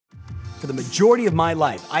For the majority of my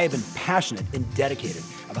life, I have been passionate and dedicated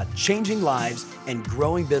about changing lives and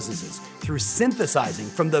growing businesses through synthesizing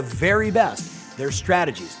from the very best their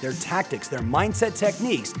strategies, their tactics, their mindset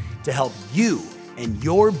techniques to help you and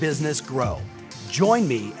your business grow. Join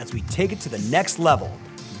me as we take it to the next level.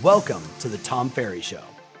 Welcome to the Tom Ferry Show.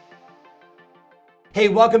 Hey,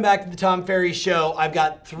 welcome back to the Tom Ferry Show. I've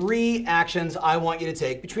got 3 actions I want you to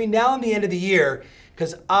take between now and the end of the year,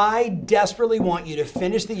 because I desperately want you to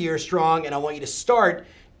finish the year strong and I want you to start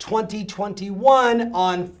 2021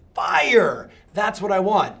 on fire. That's what I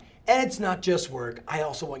want. And it's not just work. I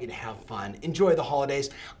also want you to have fun, enjoy the holidays.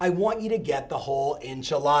 I want you to get the whole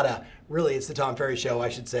enchilada. Really, it's the Tom Ferry Show, I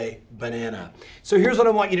should say banana. So here's what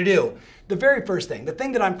I want you to do. The very first thing, the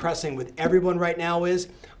thing that I'm pressing with everyone right now is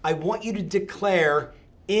I want you to declare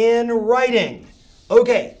in writing,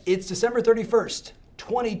 okay, it's December 31st,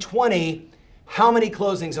 2020. How many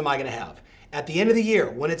closings am I going to have? At the end of the year,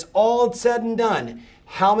 when it's all said and done,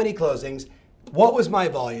 how many closings? What was my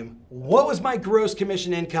volume? What was my gross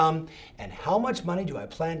commission income? And how much money do I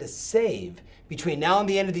plan to save between now and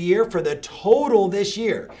the end of the year for the total this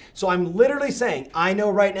year? So I'm literally saying, I know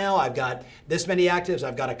right now I've got this many actives,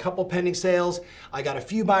 I've got a couple pending sales, I got a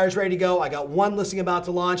few buyers ready to go, I got one listing about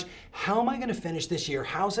to launch. How am I going to finish this year?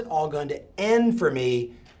 How's it all going to end for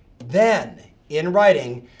me? Then, in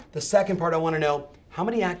writing, the second part I want to know, how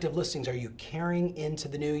many active listings are you carrying into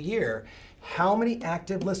the new year? How many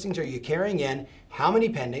active listings are you carrying in? How many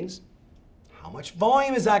pendings? How much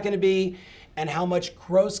volume is that going to be? And how much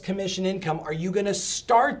gross commission income are you going to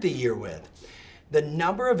start the year with? The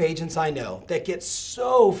number of agents I know that get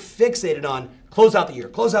so fixated on close out the year,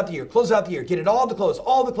 close out the year, close out the year, get it all to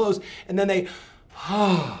close, and then they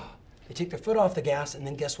take their foot off the gas, and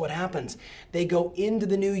then guess what happens? They go into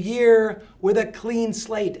the new year with a clean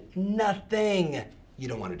slate, nothing. You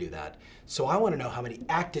don't want to do that. So I want to know, how many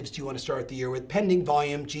actives do you want to start the year with, pending,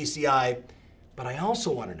 volume, GCI? But I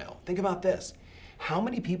also want to know, think about this, how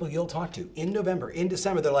many people you'll talk to in November, in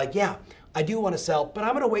December, they're like, yeah, I do want to sell, but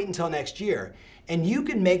I'm going to wait until next year. And you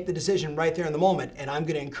can make the decision right there in the moment, and I'm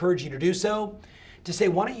going to encourage you to do so, to say,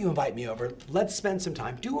 why don't you invite me over? Let's spend some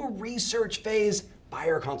time, do a research phase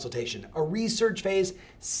buyer consultation, a research phase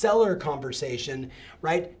seller conversation,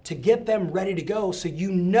 right? To get them ready to go so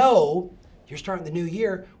you know you're starting the new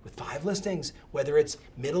year with 5 listings, whether it's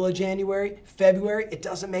middle of January, February, it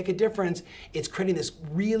doesn't make a difference. It's creating this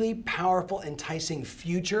really powerful, enticing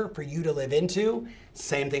future for you to live into.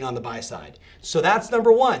 Same thing on the buy side. So that's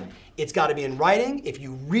number 1. It's got to be in writing. If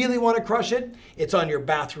you really want to crush it, it's on your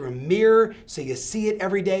bathroom mirror so you see it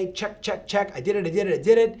every day. Check, check, check. I did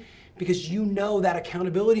it. Because you know that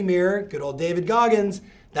accountability mirror, good old David Goggins,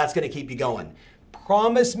 that's going to keep you going.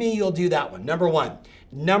 Promise me you'll do that one, number 1.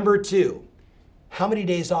 Number 2, how many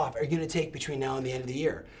days off are you going to take between now and the end of the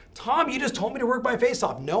year? Tom, you just told me to work my face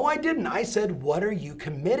off. No, I didn't. I said, what are you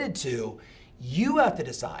committed to? You have to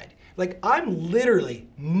decide. Like, I'm literally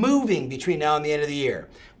moving between now and the end of the year.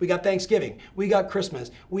 We got Thanksgiving, we got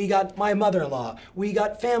Christmas, we got my mother-in-law, we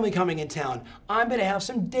got family coming in town. I'm gonna have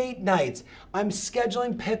some date nights. I'm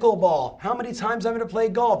scheduling pickleball. How many times I'm gonna play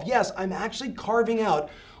golf? Yes, I'm actually carving out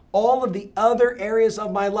all of the other areas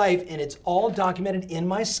of my life, and it's all documented in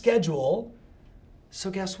my schedule. So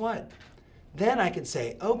guess what? Then I can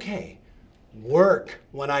say, okay, work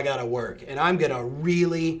when I gotta work, and I'm gonna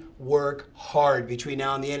really work hard between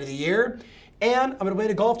now and the end of the year, and I'm gonna play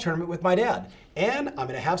a golf tournament with my dad, and I'm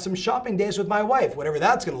gonna have some shopping days with my wife, whatever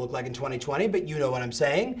that's gonna look like in 2020, but you know what I'm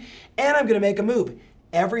saying, and I'm gonna make a move.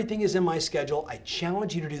 Everything is in my schedule. I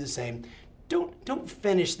challenge you to do the same. Don't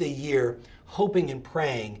finish the year hoping and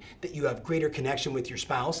praying that you have greater connection with your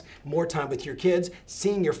spouse, more time with your kids,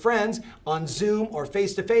 seeing your friends on Zoom or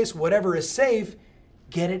face-to-face, whatever is safe.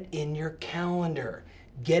 Get it in your calendar.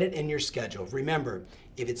 Get it in your schedule. Remember,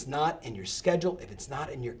 if it's not in your schedule, if it's not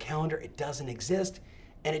in your calendar, it doesn't exist,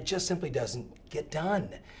 and it just simply doesn't get done.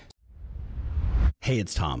 Hey,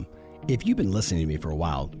 it's Tom. If you've been listening to me for a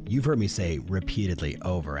while, you've heard me say repeatedly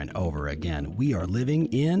over and over again, we are living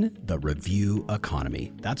in the review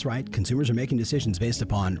economy. That's right, consumers are making decisions based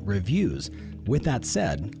upon reviews. With that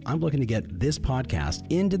said, I'm looking to get this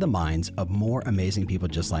podcast into the minds of more amazing people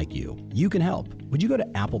just like you. You can help. Would you go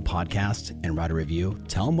to Apple Podcasts and write a review?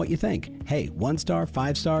 Tell them what you think. Hey, 1 star,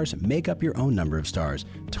 5 stars, make up your own number of stars.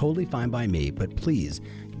 Totally fine by me, but please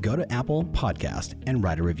go to Apple Podcast and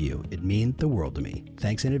write a review. It'd mean the world to me.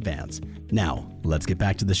 Thanks in advance. Now, let's get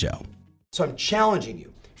back to the show. So I'm challenging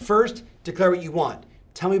you. First, declare what you want.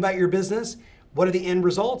 Tell me about your business. What are the end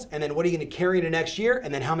results? And then what are you going to carry into next year?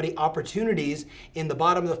 And then how many opportunities in the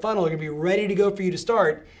bottom of the funnel are going to be ready to go for you to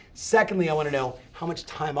start? Secondly, I want to know how much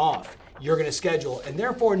time off you're going to schedule, and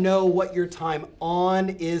therefore know what your time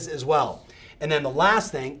on is as well. And then the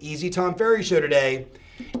last thing, Easy Tom Ferry Show today,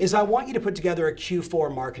 is I want you to put together a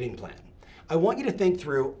Q4 marketing plan. I want you to think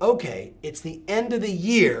through, okay, it's the end of the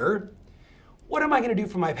year. What am I going to do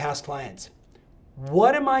for my past clients?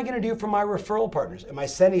 What am I going to do for my referral partners? Am I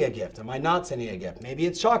sending a gift? Am I not sending a gift? Maybe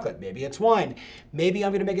it's chocolate. Maybe it's wine. Maybe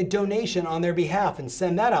I'm going to make a donation on their behalf and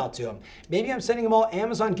send that out to them. Maybe I'm sending them all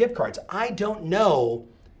Amazon gift cards. I don't know,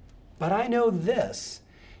 but I know this.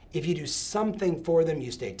 If you do something for them,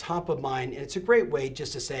 you stay top of mind, and it's a great way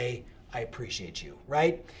just to say, I appreciate you,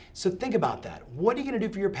 right? So think about that. What are you going to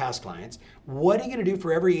do for your past clients? What are you going to do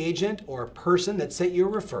for every agent or person that sent you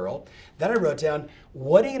a referral? Then I wrote down,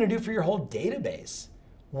 what are you going to do for your whole database?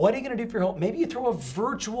 What are you going to do for your whole, maybe you throw a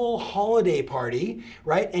virtual holiday party,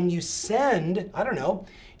 right? And you send, I don't know,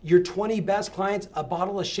 your 20 best clients a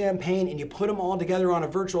bottle of champagne and you put them all together on a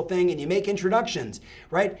virtual thing and you make introductions,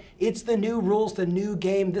 right? It's the new rules, the new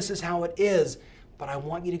game. This is how it is. But I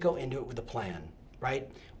want you to go into it with a plan,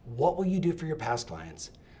 right? What will you do for your past clients?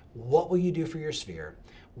 What will you do for your sphere?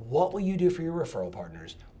 What will you do for your referral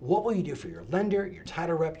partners? What will you do for your lender, your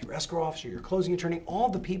title rep, your escrow officer, your closing attorney, all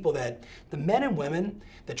the people that, the men and women,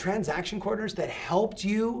 the transaction coordinators that helped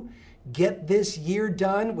you get this year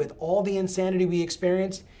done with all the insanity we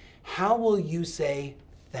experienced? How will you say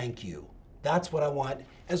thank you? That's what I want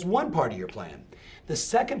as one part of your plan. The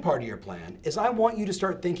second part of your plan is I want you to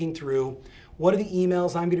start thinking through, what are the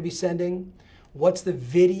emails I'm going to be sending? What's the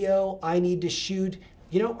video I need to shoot,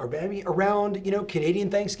 or maybe around, Canadian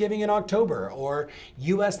Thanksgiving in October, or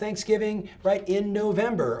US Thanksgiving, right, in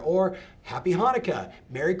November, or Happy Hanukkah,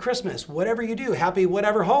 Merry Christmas, whatever you do, happy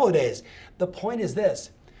whatever holidays. The point is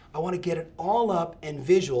this, I want to get it all up and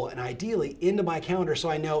visual and ideally into my calendar so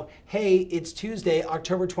I know, hey, it's Tuesday,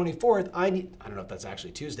 October 24th. I don't know if that's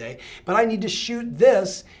actually Tuesday, but I need to shoot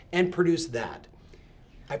this and produce that.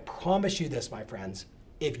 I promise you this, my friends.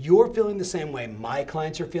 If you're feeling the same way my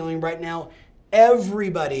clients are feeling right now,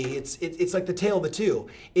 everybody, it's like the tale of the two.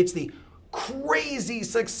 It's the crazy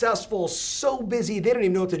successful, so busy, they don't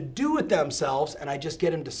even know what to do with themselves, and I just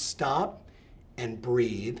get them to stop and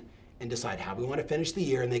breathe and decide how we want to finish the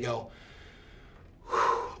year, and they go,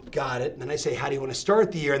 got it. And then I say, how do you want to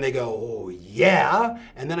start the year? And they go, oh yeah.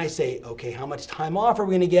 And then I say, okay, how much time off are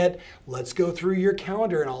we going to get? Let's go through your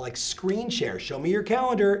calendar, and I'll screen share. Show me your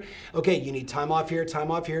calendar. Okay, you need time off here, time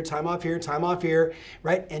off here, time off here, time off here,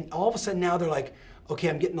 right? And all of a sudden now they're like, okay,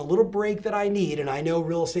 I'm getting a little break that I need, and I know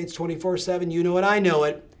real estate's 24/7. You know it, I know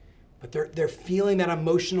it. But they're feeling that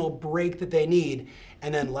emotional break that they need.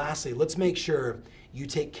 And then lastly, let's make sure you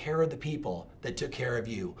take care of the people that took care of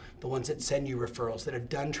you, the ones that send you referrals, that have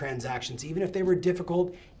done transactions, even if they were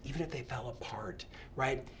difficult, even if they fell apart,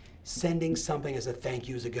 right? Sending something as a thank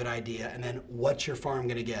you is a good idea. And then what's your farm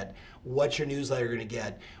gonna get? What's your newsletter gonna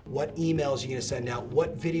get? What emails are you gonna send out?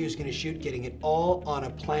 What videos are you gonna shoot? Getting it all on a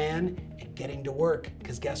plan and getting to work.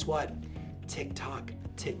 Because guess what? Tick-tock,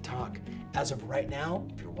 tick-tock. As of right now,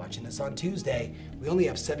 if you're watching this on Tuesday, we only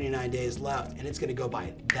have 79 days left, and it's gonna go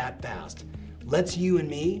by that fast. Let's you and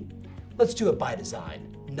me, let's do it by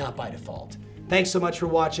design, not by default. Thanks so much for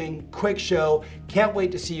watching. Quick show. Can't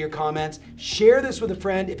wait to see your comments. Share this with a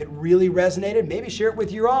friend if it really resonated. Maybe share it with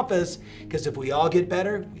your office, because if we all get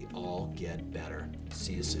better, we all get better.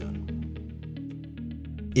 See you soon.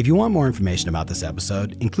 If you want more information about this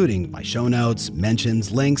episode, including my show notes,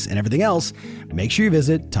 mentions, links, and everything else, make sure you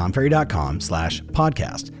visit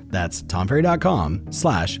tomferry.com/podcast. That's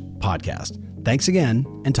tomferry.com/podcast. Thanks again,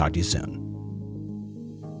 and talk to you soon.